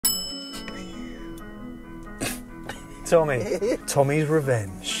Tommy. Tommy's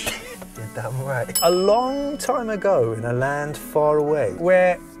Revenge. You're damn right. A long time ago in a land far away,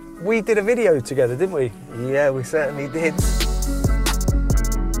 where we did a video together, didn't we? Yeah, we certainly did.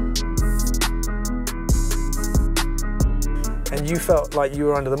 And you felt like you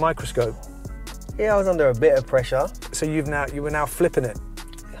were under the microscope. Yeah, I was under a bit of pressure. So you were now flipping it.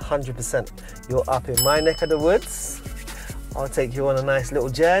 100%. You're up in my neck of the woods. I'll take you on a nice little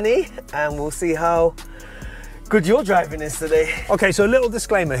journey and we'll see how good your driving is today. Okay, so a little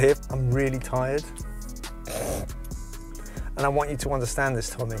disclaimer here. I'm really tired. And I want you to understand this,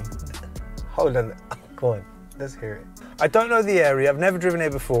 Tommy. Hold on. Go on. Let's hear it. I don't know the area. I've never driven here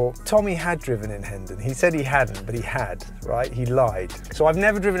before. Tommy had driven in Hendon. He said he hadn't, but he had, right? He lied. So I've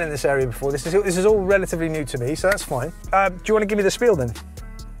never driven in this area before. This is all relatively new to me, so that's fine. Do you want to give me the spiel then?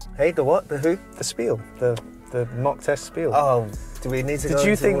 Hey, the what? The who? The spiel. The mock test spiel. Oh, do we need to go Did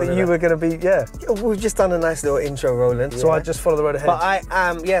you think that you were going to be, yeah? We've just done a nice little intro, Roland. So I just follow the road ahead? But I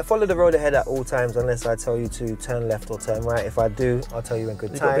am, follow the road ahead at all times unless I tell you to turn left or turn right. If I do, I'll tell you in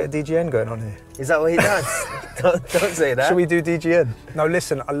good time. You've got a bit of DGN going on here. Is that what he does? don't say that. Should we do DGN? No,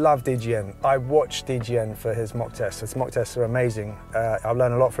 listen, I love DGN. I watch DGN for his mock tests. His mock tests are amazing. I've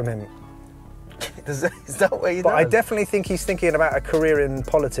learned a lot from him. Is that what he does? But I definitely think he's thinking about a career in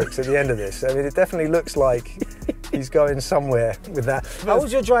politics at the end of this. I mean, it definitely looks like he's going somewhere with that. How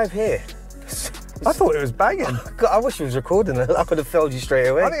was your drive here? I thought it was banging. God, I wish he was recording it. I could have failed you straight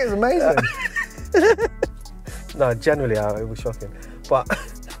away. I think it's amazing. No, generally it was shocking. But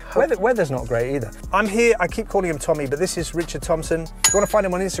weather's not great either. I'm here, I keep calling him Tommy, but this is Richard Thompson. If you want to find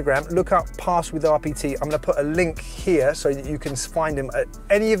him on Instagram, look up Pass with RPT. I'm going to put a link here so that you can find him.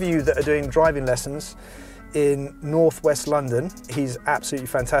 Any of you that are doing driving lessons in northwest London, he's absolutely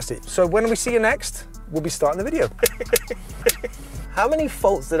fantastic. So when we see you next, we'll be starting the video. How many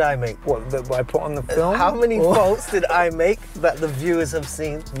faults did I make? What, that I put on the film? How many faults did I make that the viewers have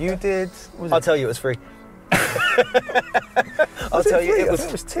seen? You did. I'll tell you, it was free. I'll tell you, it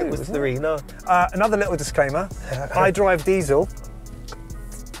was 2. It was 3. No. Another little disclaimer. I drive diesel.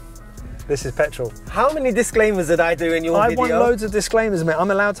 This is petrol. How many disclaimers did I do in your video? I want loads of disclaimers, mate.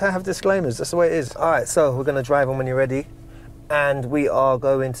 I'm allowed to have disclaimers. That's the way it is. All right, so we're going to drive on when you're ready. And we are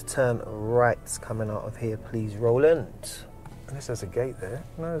going to turn right coming out of here, please, Roland. Unless there's a gate there.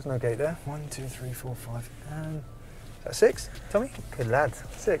 No, there's no gate there. 1, 2, 3, 4, 5. Is that 6, Tommy? Good lad.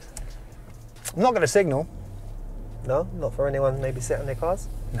 6. I'm not going to signal. No, not for anyone maybe sitting in their cars?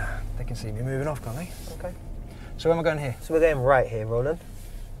 Nah, they can see me moving off, can't they? Okay. So where am I going here? So we're going right here, Roland.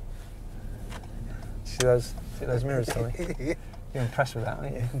 See those mirrors, Tommy? You're impressed with that,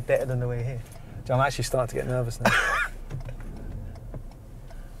 aren't you? Better than the way here. I'm actually starting to get nervous now.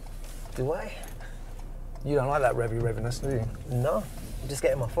 Do I? You don't like that reviness, do you? No, I'm just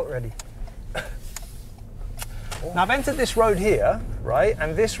getting my foot ready. Now I've entered this road here, right?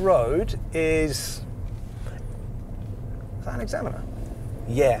 And this road is that an examiner?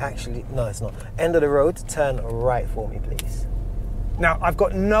 Yeah, actually, no, it's not. End of the road, turn right for me, please. Now, I've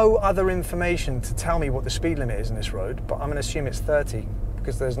got no other information to tell me what the speed limit is in this road, but I'm going to assume it's 30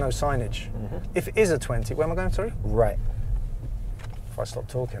 because there's no signage. If it is a 20, where am I going, sorry? Right. If I stop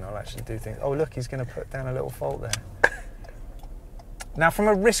talking, I'll actually do things. Oh, look, he's going to put down a little fault there. Now, from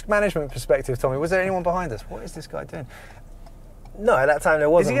a risk management perspective, Tommy, was there anyone behind us? What is this guy doing? No, at that time there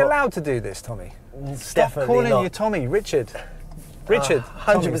wasn't. Is he allowed to do this, Tommy? Stop calling not. you Tommy, Richard. Richard.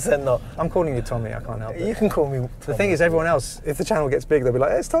 100% not. I'm calling you Tommy, I can't help it. You can call me Tommy. The thing is, everyone else, if the channel gets big, they'll be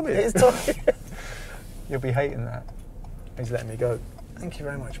like, hey, it's Tommy. It's Tommy. You'll be hating that. He's letting me go. Thank you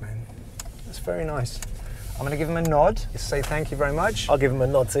very much, man. That's very nice. I'm going to give him a nod. Just say thank you very much. I'll give him a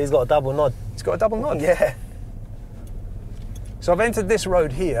nod, so he's got a double nod. He's got a double nod? Yeah. So I've entered this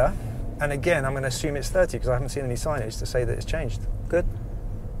road here, and again, I'm going to assume it's 30 because I haven't seen any signage to say that it's changed. Good.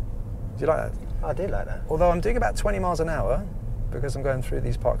 Do you like that? I do like that. Although I'm doing about 20 miles an hour because I'm going through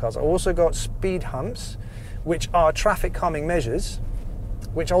these parked cars. I've also got speed humps, which are traffic calming measures,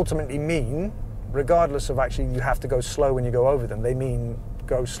 which ultimately mean, regardless of actually you have to go slow when you go over them, they mean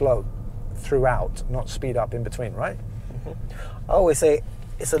go slow throughout, not speed up in between, right? I always say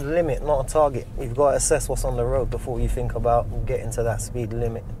it's a limit, not a target. You've got to assess what's on the road before you think about getting to that speed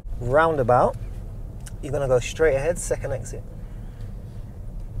limit. Roundabout, you're going to go straight ahead, second exit.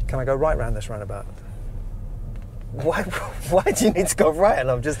 Can I go right round this roundabout? Why do you need to go right?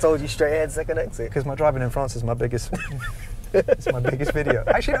 And I've just told you straight ahead, second exit. Because my driving in France is my biggest, it's my biggest video.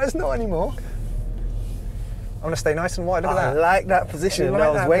 Actually, no, it's not anymore. I'm going to stay nice and wide, look at that. I like that position, I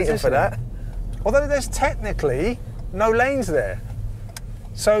was waiting for that. Although there's technically no lanes there.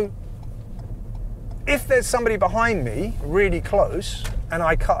 So, if there's somebody behind me, really close, and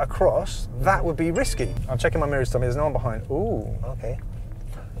I cut across, that would be risky. I'm checking my mirrors, Tommy. There's no one behind. Ooh. Okay.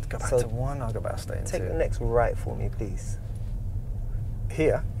 Let's go back So to 1. I'll go back to stay in 2. Take the next right for me, please.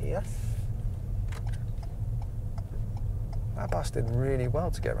 Here. Yes. That bus did really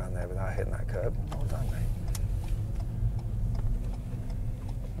well to get around there without hitting that curb. Well done, mate.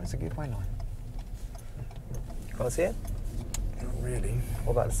 Where's the giveaway line? Can't see it? Not really.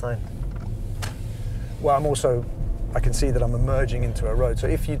 What about the sign? Well, I can see that I'm emerging into a road. So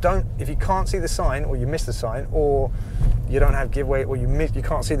if you can't see the sign, or you miss the sign, or you don't have giveaway, or you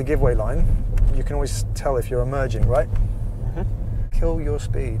can't see the giveaway line, you can always tell if you're emerging, right? Mm-hmm. Kill your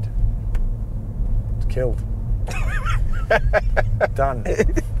speed. It's killed. Done.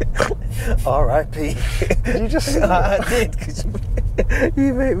 R.I.P. Did you just? I did, because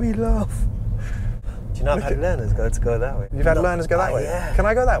you make me laugh. Do you know I've had learners go that way? You've had learners go that way? Yeah. Can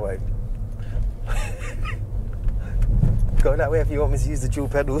I go that way? Go that way if you want me to use the dual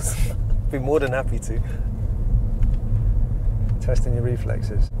pedals. Be more than happy to. Testing your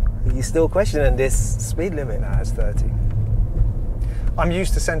reflexes. Are you still questioning this speed limit? Nah, it's 30. I'm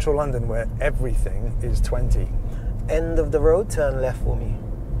used to central London where everything is 20. End of the road, turn left for me.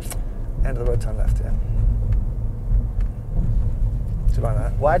 End of the road, turn left, yeah. Do you like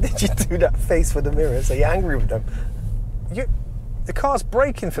that? Why did you do that face for the mirrors? Are you angry with them? The car's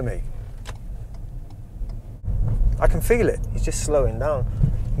braking for me. I can feel it. He's just slowing down.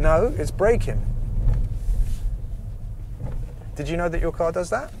 No, it's braking. Did you know that your car does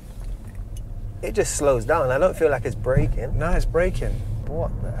that? It just slows down. I don't feel like it's braking. No, it's braking.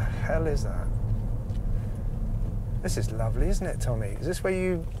 What the hell is that? This is lovely, isn't it, Tommy? Is this where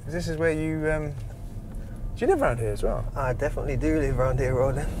you? Do you live around here as well? I definitely do live around here,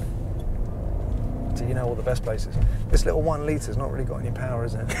 Roland. So you know all the best places. This little 1 litres not really got any power,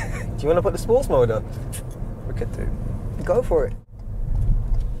 is it? Do you want to put the sports mode on? We could do. Go for it.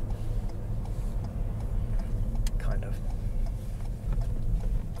 Kind of.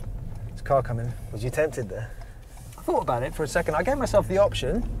 There's a car coming. Was you tempted there? I thought about it for a second. I gave myself the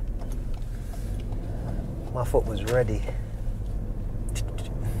option. My foot was ready.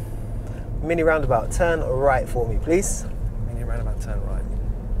 Mini roundabout, turn right for me, please. Mini roundabout, turn right.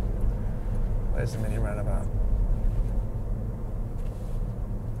 Where's the mini roundabout?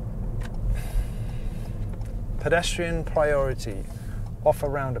 Pedestrian priority. Off a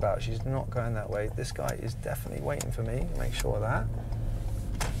roundabout. She's not going that way. This guy is definitely waiting for me. Make sure of that.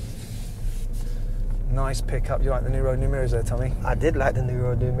 Nice pickup. You like the new road, new mirrors there, Tommy? I did like the new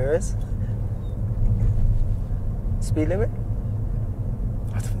road, new mirrors. Speed limit?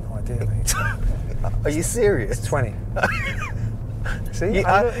 I have no idea, mate. Are you serious? It's 20. See?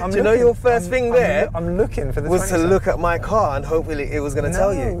 Do you know your first thing there? I'm looking for the 20 was to look at my car and hopefully it was going to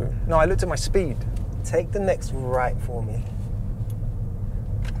tell you. No, I looked at my speed. Take the next right for me.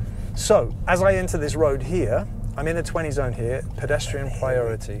 So, as I enter this road here, I'm in a 20 zone here, pedestrian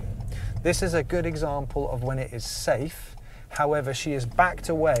priority. This is a good example of when it is safe. However, she is backed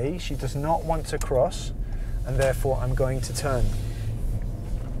away. She does not want to cross, and therefore I'm going to turn.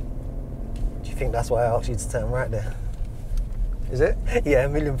 Do you think that's why I asked you to turn right there? Is it? Yeah,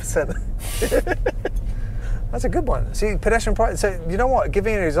 1,000,000%. That's a good one. See, pedestrian priority. So, you know what?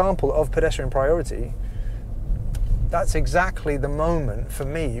 Giving an example of pedestrian priority, that's exactly the moment for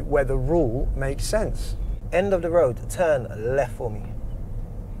me where the rule makes sense. End of the road, turn left for me.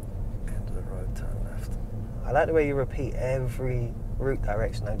 End of the road, turn left. I like the way you repeat every route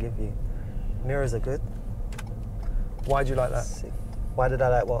direction I give you. Mirrors are good. Why do you like that? Why did I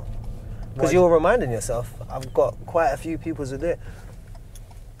like what? Because you're reminding yourself. I've got quite a few pupils who do it.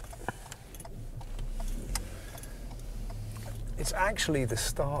 It's actually the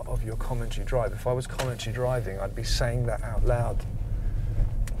start of your commentary drive. If I was commentary driving, I'd be saying that out loud,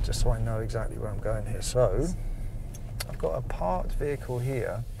 just so I know exactly where I'm going here. So, I've got a parked vehicle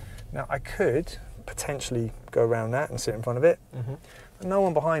here. Now, I could potentially go around that and sit in front of it. Mm-hmm. No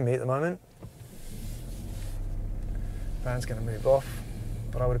one behind me at the moment. Van's going to move off,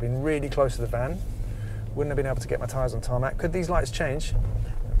 but I would have been really close to the van. Wouldn't have been able to get my tyres on tarmac. Could these lights change?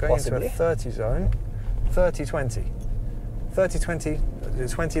 I'm going Possibly. into a 30 zone. 30-20.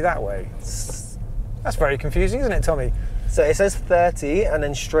 30-20, 20 that way. That's very confusing, isn't it, Tommy? So it says 30 and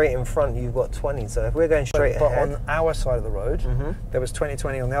then straight in front you've got 20. So if we're going straight but ahead. on our side of the road, there was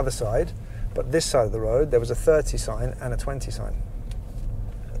 20-20 on the other side, but this side of the road, there was a 30 sign and a 20 sign.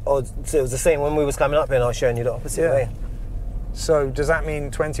 Oh, so it was the same when we was coming up here and I was showing you the opposite way. So does that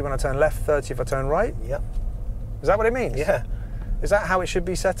mean 20 when I turn left, 30 if I turn right? Yep. Is that what it means? Yeah. Is that how it should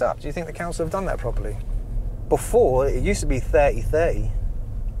be set up? Do you think the council have done that properly? Before, it used to be 30-30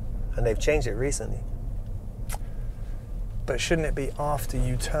 and they've changed it recently. but shouldn't it be after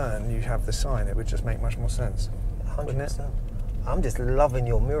you turn you have the sign? It would just make much more sense. 100%. I'm just loving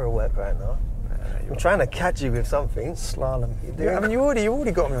your mirror work right now. I'm trying to catch you with something. Slalom. Yeah, I mean, you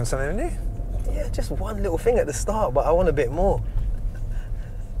already got me on something, haven't you? Yeah, just one little thing at the start, but I want a bit more.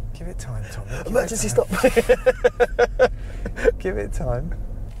 Give it time, Tommy. Emergency stop. Give it time.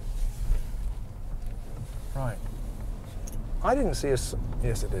 Right. I didn't see a...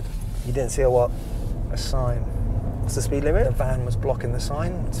 Yes, I did. You didn't see a what? A sign. What's the speed limit? The van was blocking the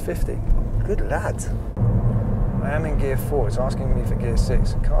sign. It's 50. Good lad. I am in gear 4. It's asking me for gear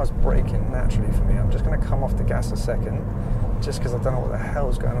 6. The car's braking naturally for me. I'm just going to come off the gas a second, just because I don't know what the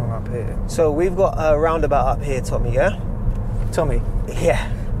hell's going on up here. So we've got a roundabout up here, Tommy, yeah? Tommy?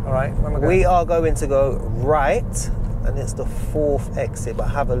 Yeah. All right, where am I going? We are going to go right, and it's the 4th exit, but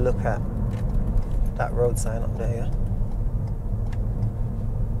have a look at that road sign up there, yeah?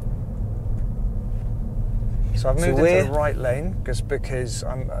 So I've moved into the right lane because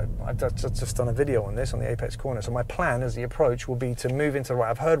I've just done a video on this on the apex corner. So my plan as the approach will be to move into the right.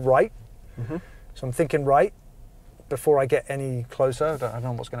 I've heard right, so I'm thinking right before I get any closer. I don't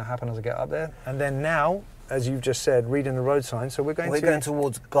know what's going to happen as I get up there. And then now, as you've just said, reading the road sign. So we're going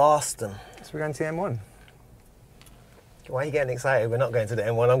towards Garston. So we're going to the M1. Why are you getting excited? We're not going to the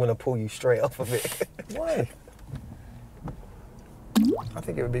M1. I'm going to pull you straight off of it. Why? I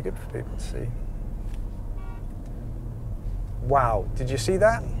think it would be good for people to see. Wow, did you see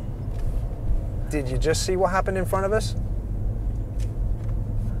that? Did you just see what happened in front of us?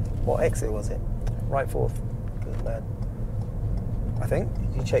 What exit was it? Right 4th. Good man. I think.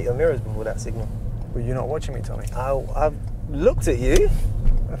 Did you check your mirrors before that signal? Were you not watching me, Tommy? I looked at you.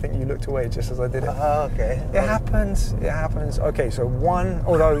 I think you looked away just as I did it. Oh, okay. It happens, it happens. Okay, so 1,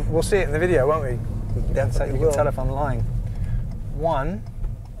 although we'll see it in the video, won't we? Definitely You can tell if I'm lying. 1,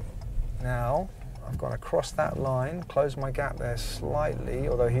 now, I've gone across that line, closed my gap there slightly,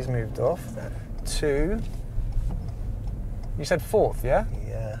 although he's moved off. 2, you said 4th, yeah?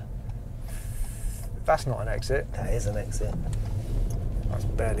 Yeah. That's not an exit. That is an exit. That's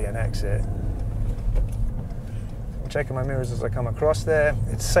barely an exit. I'm checking my mirrors as I come across there.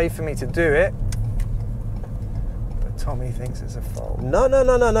 It's safe for me to do it, but Tommy thinks it's a fault. No,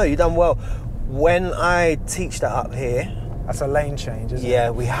 you done well. When I teach that up here, that's a lane change, isn't it? Yeah,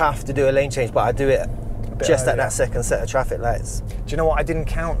 we have to do a lane change, but I do it just at that second set of traffic lights. Do you know what? I didn't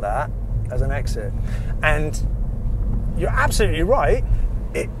count that as an exit. And you're absolutely right.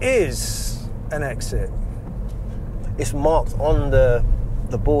 It is an exit. It's marked on the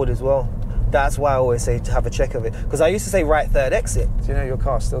board as well. That's why I always say to have a check of it. Because I used to say right 3rd exit. Do you know your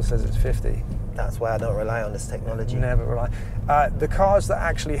car still says it's 50? That's why I don't rely on this technology. Never rely. The cars that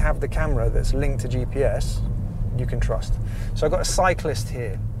actually have the camera that's linked to GPS, you can trust. So I've got a cyclist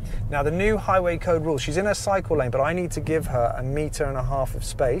here. Now the new highway code rules, she's in a cycle lane, but I need to give her 1.5 meters of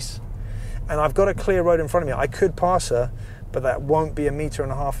space. And I've got a clear road in front of me. I could pass her, but that won't be 1.5 meters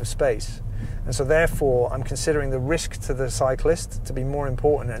of space. And so therefore, I'm considering the risk to the cyclist to be more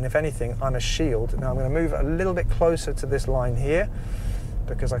important. And if anything, I'm a shield. Now I'm going to move a little bit closer to this line here,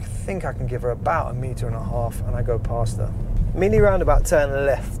 because I think I can give her about 1.5 meters and I go past her. Mini roundabout, turn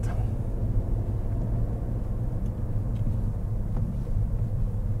left.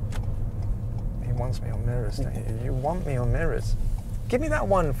 He wants me on mirrors, don't you? You want me on mirrors. Give me that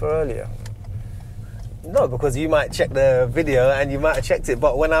one for earlier. No, because you might check the video and you might have checked it,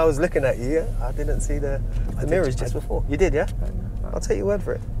 but when I was looking at you, I didn't see the mirrors just before. You did, yeah? I'll take your word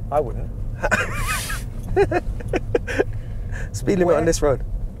for it. I wouldn't. Speed limit on this road?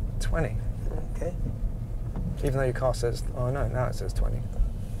 20. Okay. Even though your car says, oh no, now it says 20.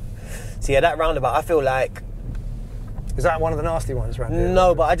 So yeah, that roundabout, I feel like... Is that one of the nasty ones around here?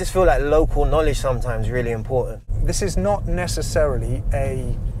 No, but I just feel like local knowledge sometimes is really important. This is not necessarily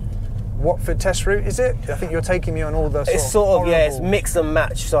a Watford test route, is it? I think you're taking me on all the It's sort of, yeah, it's mix and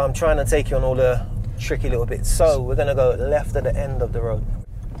match, so I'm trying to take you on all the tricky little bits. So we're going to go left at the end of the road.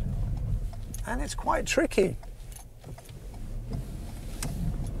 And it's quite tricky.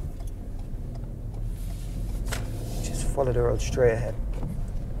 Just follow the road straight ahead.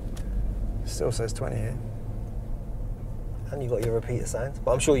 Still says 20 here. And you got your repeater signs,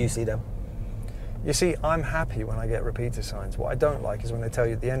 but I'm sure you see them. You see, I'm happy when I get repeater signs. What I don't like is when they tell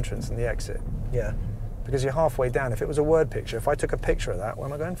you the entrance and the exit. Yeah. Because you're halfway down. If it was a word picture, if I took a picture of that, where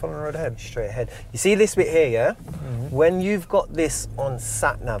am I going? Following the road ahead. Straight ahead. You see this bit here, yeah? Mm-hmm. When you've got this on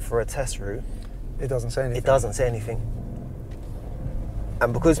sat-nav for a test route, it doesn't say anything. It doesn't say anything.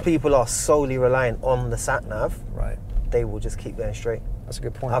 And because people are solely reliant on the sat-nav, right, they will just keep going straight. That's a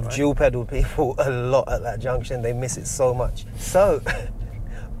good point. I've dual pedaled people a lot at that junction. They miss it so much. So,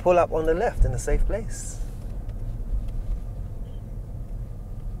 pull up on the left in a safe place.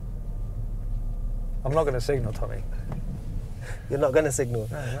 I'm not going to signal, Tommy. You're not going to signal?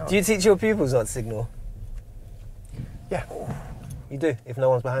 No. Do you teach your pupils not to signal? Yeah. You do, if no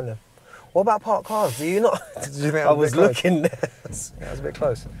one's behind them. What about parked cars? Do you not? Did you think I was looking there. Yeah, I was a bit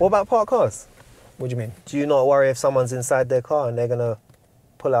close. What about parked cars? What do you mean? Do you not worry if someone's inside their car and they're going to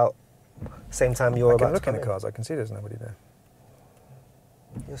pull out same time you're I about can look to come in the cars. I can see there's nobody there.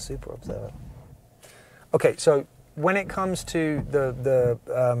 You're super observant. Okay, so when it comes to the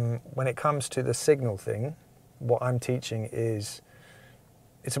signal thing, what I'm teaching is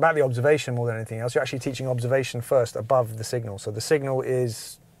it's about the observation more than anything else. You're actually teaching observation first above the signal. So the signal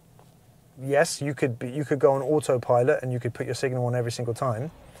is, yes, you could go on autopilot and you could put your signal on every single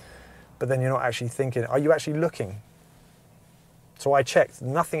time, but then you're not actually thinking. Are you actually looking? So I checked,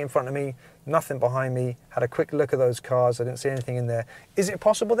 nothing in front of me, nothing behind me, had a quick look at those cars, I didn't see anything in there. Is it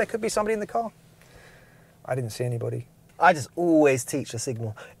possible there could be somebody in the car? I didn't see anybody. I just always teach a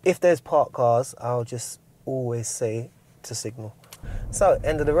signal. If there's parked cars, I'll just always say to signal. So,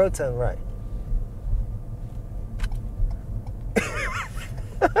 end of the road, turn right.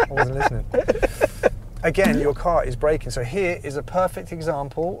 I wasn't listening. Again, your car is braking. So here is a perfect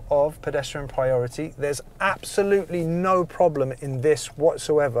example of pedestrian priority. There's absolutely no problem in this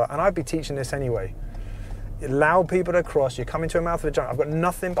whatsoever. And I'd be teaching this anyway. You allow people to cross. You're coming to a mouth of a junction. I've got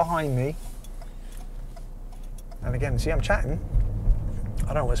nothing behind me. And again, see, I'm chatting. I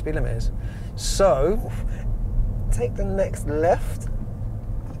don't know what the speed limit is. So, take the next left,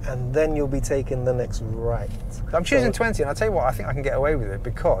 and then you'll be taking the next right. I'm choosing 20, and I'll tell you what, I think I can get away with it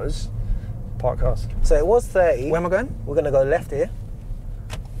because parked cars. So it was 30. Where am I going? We're going to go left here.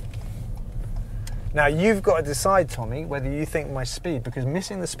 Now, you've got to decide, Tommy, whether you think my speed, because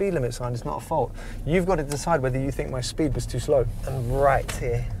missing the speed limit sign is not a fault. You've got to decide whether you think my speed was too slow. And right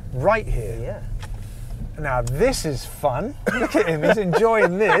here. Right here? Yeah. Now, this is fun. Look at him, he's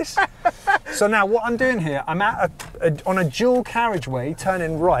enjoying this. So now what I'm doing here, I'm at on a dual carriageway,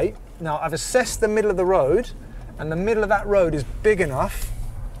 turning right. Now, I've assessed the middle of the road, and the middle of that road is big enough.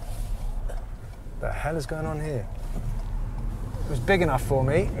 What the hell is going on here? It was big enough for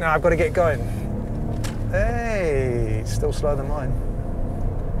me. Now I've got to get going. Hey, it's still slower than mine.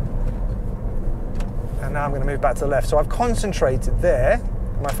 And now I'm going to move back to the left. So I've concentrated there.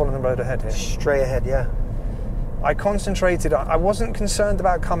 Am I following the road ahead here? Straight ahead, yeah. I concentrated, I wasn't concerned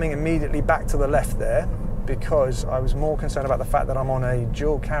about coming immediately back to the left there because I was more concerned about the fact that I'm on a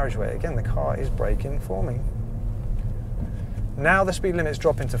dual carriageway. Again, the car is braking for me. Now the speed limit's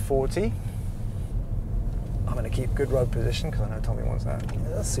dropping to 40. I'm going to keep good road position because I know Tommy wants that. Yeah,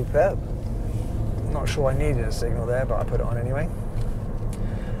 that's superb. I'm not sure I needed a signal there, but I put it on anyway.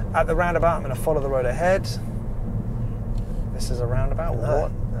 At the roundabout, I'm going to follow the road ahead. This is a roundabout. No.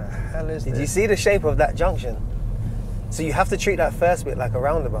 What the hell is this? Did you see the shape of that junction? So you have to treat that first bit like a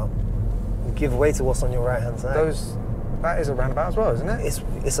roundabout. You give way to what's on your right hand side. That is a roundabout as well, isn't it?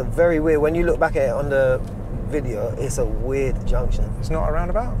 It's a very weird, when you look back at it on the video, it's a weird junction. It's not a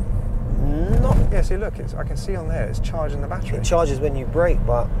roundabout? No. Yeah, see, look, I can see on there, it's charging the battery. It charges when you brake,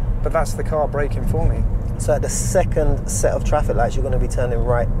 but that's the car braking for me. So at the second set of traffic lights, you're going to be turning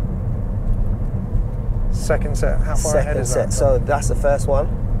right. Second set, how far ahead is that? So that's the first one.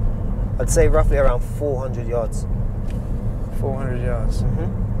 I'd say roughly around 400 yards. 400 yards.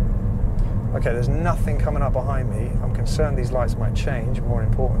 Mm-hmm. Okay, there's nothing coming up behind me. I'm concerned these lights might change, more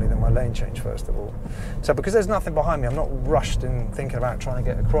importantly than my lane change, first of all. So because there's nothing behind me, I'm not rushed in thinking about trying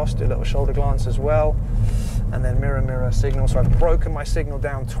to get across, do a little shoulder glance as well, and then mirror, mirror, signal. So I've broken my signal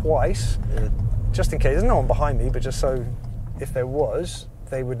down twice, just in case. There's no one behind me, but just so if there was,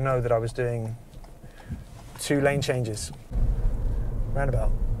 they would know that I was doing 2 lane changes.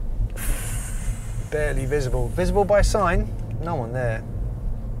 Roundabout. Barely visible. Visible by sign, no one there.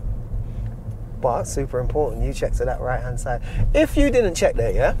 But super important, you check to that right hand side. If you didn't check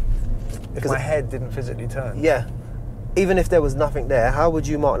there, yeah? If my head didn't physically turn. Yeah. Even if there was nothing there, how would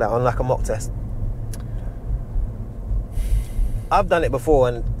you mark that on like a mock test? I've done it before,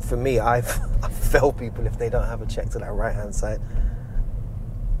 and for me, I've failed people if they don't have a check to that right hand side.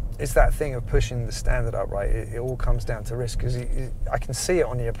 It's that thing of pushing the standard up, right? It all comes down to risk, because I can see it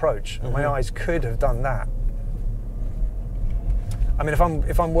on the approach. Mm-hmm. My eyes could have done that. I mean,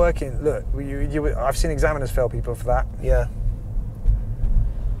 if I'm working, look, I've seen examiners fail people for that. Yeah.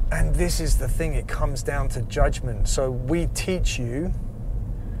 And this is the thing, it comes down to judgment. So we teach you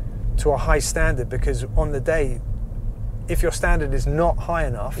to a high standard, because on the day, if your standard is not high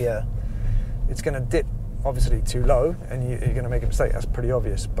enough, yeah, it's going to dip obviously too low, and you're going to make a mistake. That's pretty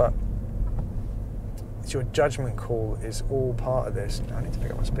obvious, but it's your judgment call is all part of this. I need to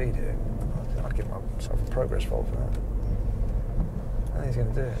pick up my speed here. I'd give myself a progress fault for that. I think he's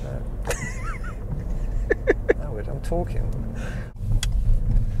going to do it. No. language. I'm talking.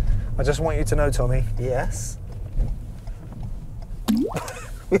 I just want you to know, Tommy. Yes.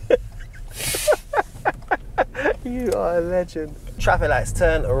 You are a legend. Traffic lights,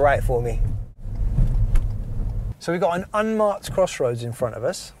 turn right for me. So we've got an unmarked crossroads in front of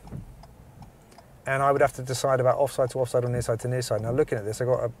us. And I would have to decide about offside to offside or near side to near side. Now looking at this, I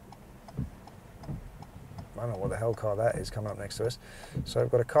got a, I don't know what the hell car that is coming up next to us. So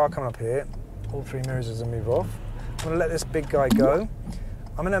I've got a car coming up here. All three mirrors as I move off. I'm gonna let this big guy go.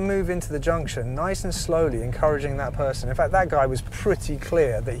 I'm gonna move into the junction nice and slowly, encouraging that person. In fact, that guy was pretty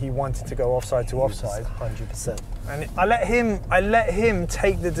clear that he wanted to go offside to offside. 100%. And I let him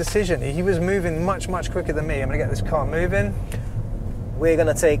take the decision. He was moving much quicker than me. I'm gonna get this car moving. We're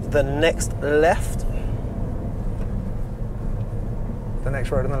gonna take the next left. The next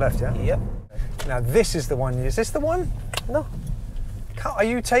road on the left, yeah? Yep. Now this is the one. Is this the one? No. Are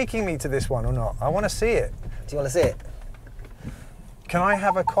you taking me to this one or not? I want to see it. Do you want to see it? Can I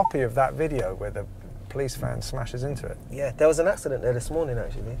have a copy of that video where the police van smashes into it? Yeah, there was an accident there this morning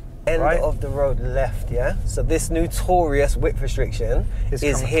actually. End Right. of the road left, yeah? So this notorious width restriction is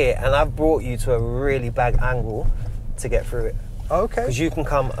coming. here, and I've brought you to a really bad angle to get through it. Okay. Because you can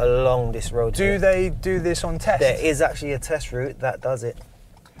come along this road. Do here. they do this on test? There is actually a test route that does it.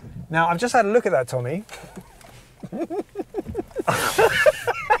 Now, I've just had a look at that, Tommy.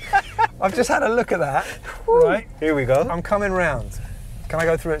 I've just had a look at that, right? Here we go. I'm coming round. Can I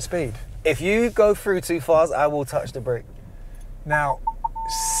go through at speed? If you go through too fast, I will touch the brake. Now,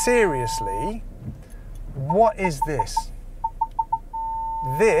 seriously, what is this?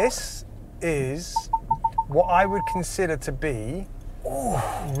 This is what I would consider to be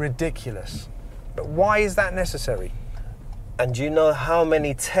ridiculous. But why is that necessary? And do you know how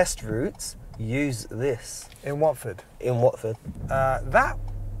many test routes use this? In Watford? In Watford. That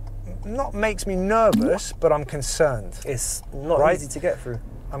not makes me nervous, but I'm concerned. It's not Right? easy to get through.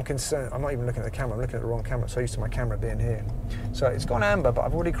 I'm concerned. I'm not even looking at the camera. I'm looking at the wrong camera. So used to my camera being here. So it's gone amber, but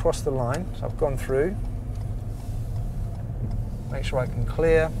I've already crossed the line. So I've gone through. Make sure I can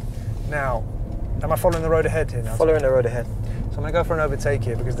clear. Now, am I following the road ahead here now? Following the road ahead. So I'm going to go for an overtake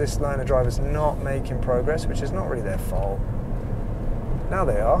here because this line of driver's not making progress, which is not really their fault. Now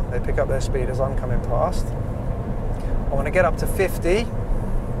they are. They pick up their speed as I'm coming past. I want to get up to 50.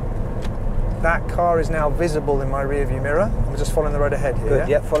 That car is now visible in my rear view mirror. I'm just following the road ahead here. Good,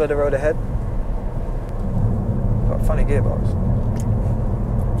 yep, follow the road ahead. Got a funny gearbox.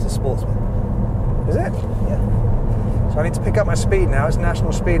 It's a sportsman. Is it? Yeah. So I need to pick up my speed now. It's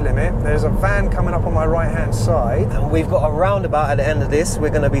national speed limit. There's a van coming up on my right hand side. And we've got a roundabout at the end of this. We're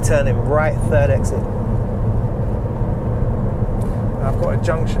going to be turning right, third exit. I've got a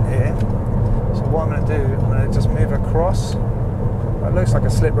junction here. So what I'm going to do, I'm going to just move across. That looks like a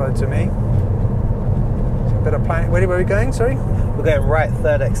slip road to me. So a bit of planning. Where are we going, sorry? We're going right,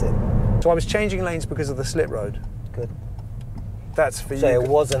 third exit. So I was changing lanes because of the slip road. Good. That's for So you. it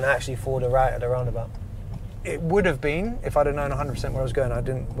wasn't actually for the right of the roundabout? It would have been if I'd have known 100% where I was going. I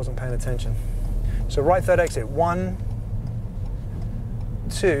wasn't paying attention. So right third exit. 1,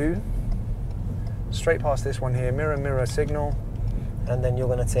 2, straight past this one here. Mirror, mirror, signal. And then you're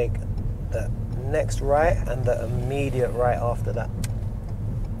going to take the next right and the immediate right after that.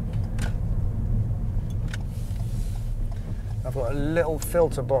 I've got a little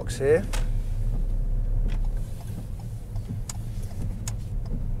filter box here.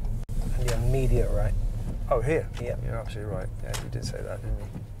 And the immediate right. Oh, here? Yeah. You're absolutely right. Yeah, you did say that, didn't you?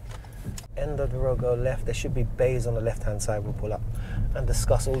 End of the road, go left. There should be bays on the left-hand side. We'll pull up and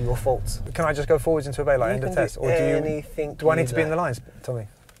discuss all your faults. Can I just go forwards into a bay like end of test? Or do I need to be in the lines, Tommy?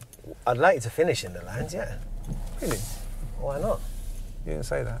 I'd like you to finish in the lines, yeah. Really? Why not? You didn't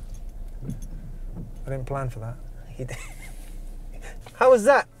say that. I didn't plan for that. You did. How was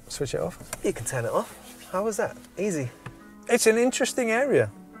that? Switch it off. You can turn it off. How was that? Easy. It's an interesting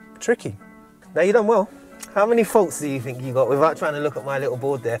area. Tricky. Now, you done well. How many faults do you think you got without trying to look at my little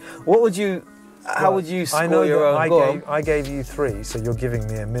board there? What would you, how would you score I know your own goal? I gave you 3, so you're giving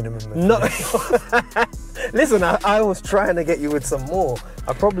me a minimum of 3. No. Listen, I was trying to get you with some more.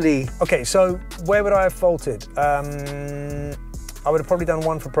 I probably... Okay, so where would I have faulted? I would have probably done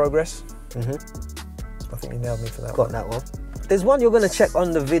 1 for progress. I think you nailed me for that. Got that one. There's one you're going to check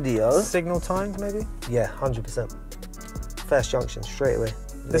on the video. Signal times, maybe? Yeah, 100%. First junction, straight away.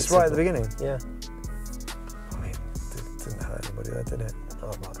 This right at the beginning? Yeah. I mean, it didn't hurt anybody there, did it?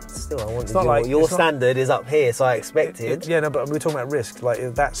 Oh, but still, I wanted not like- your it's not- standard is up here, so I expected. Yeah, no, but we're talking about risk. Like,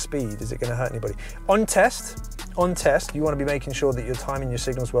 at that speed, is it going to hurt anybody? On test, you want to be making sure that you're timing your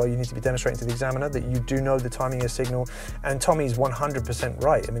signals well. You need to be demonstrating to the examiner that you do know the timing of your signal. And Tommy's 100%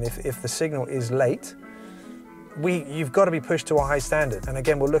 right. I mean, if the signal is late, you've got to be pushed to a high standard. And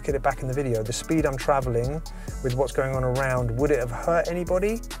again, we'll look at it back in the video. The speed I'm traveling with what's going on around, would it have hurt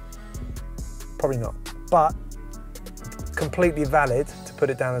anybody? Probably not. But completely valid to put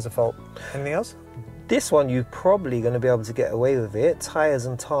it down as a fault. Anything else? This one, you're probably going to be able to get away with it. Tyres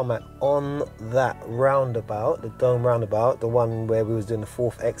and tarmac on that roundabout, the dome roundabout, the one where we was doing the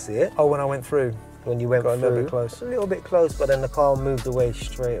 4th exit. Oh, when I went through. When you went through. A little bit close. A little bit close, but then the car moved away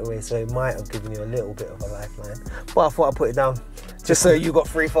straight away, so it might have given you a little bit of a lifeline. But I thought I'd put it down, just so you got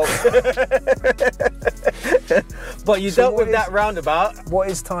free fault. But you dealt with that roundabout. What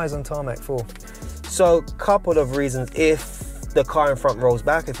is tyres on tarmac for? So, couple of reasons. If the car in front rolls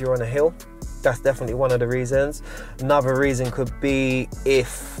back, if you're on a hill, that's definitely one of the reasons. Another reason could be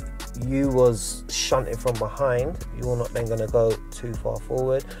if you was shunting from behind, you're not then going to go too far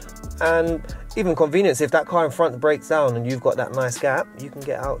forward. And even convenience, if that car in front breaks down and you've got that nice gap, you can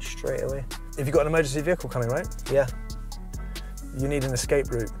get out straight away. If you've got an emergency vehicle coming, right? Yeah. You need an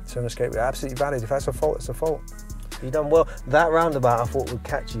escape route. So an escape route, absolutely valid. If that's a fault, it's a fault. You done well. That roundabout I thought would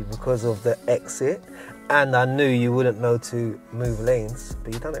catch you because of the exit, and I knew you wouldn't know to move lanes,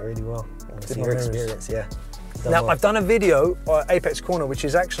 but you've done it really well. It's your experience, yeah. Now, I've done a video on Apex Corner, which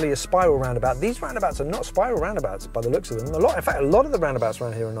is actually a spiral roundabout. These roundabouts are not spiral roundabouts by the looks of them. In fact, a lot of the roundabouts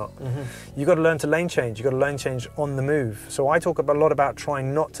around here are not. You've got to learn to lane change. You've got to lane change on the move. So I talk a lot about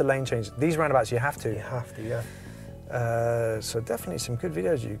trying not to lane change. These roundabouts, you have to. You have to, yeah. So definitely some good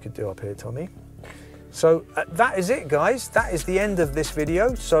videos you could do up here, Tommy. So that is it, guys. That is the end of this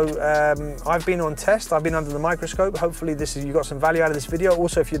video. So I've been on test. I've been under the microscope. Hopefully you got some value out of this video.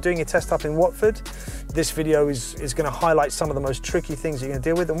 Also, if you're doing a test up in Watford, this video is going to highlight some of the most tricky things you're going to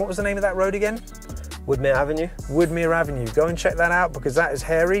deal with. And what was the name of that road again? Woodmere Avenue. Woodmere Avenue. Go and check that out because that is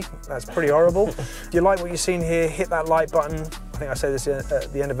hairy. That's pretty horrible. If you like what you've seen here, hit that like button. I think I say this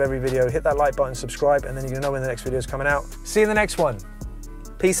at the end of every video. Hit that like button, subscribe, and then you're going to know when the next video is coming out. See you in the next one.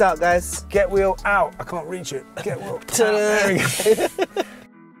 Peace out, guys. Get wheel out. I can't reach it. Get wheel out. There we go.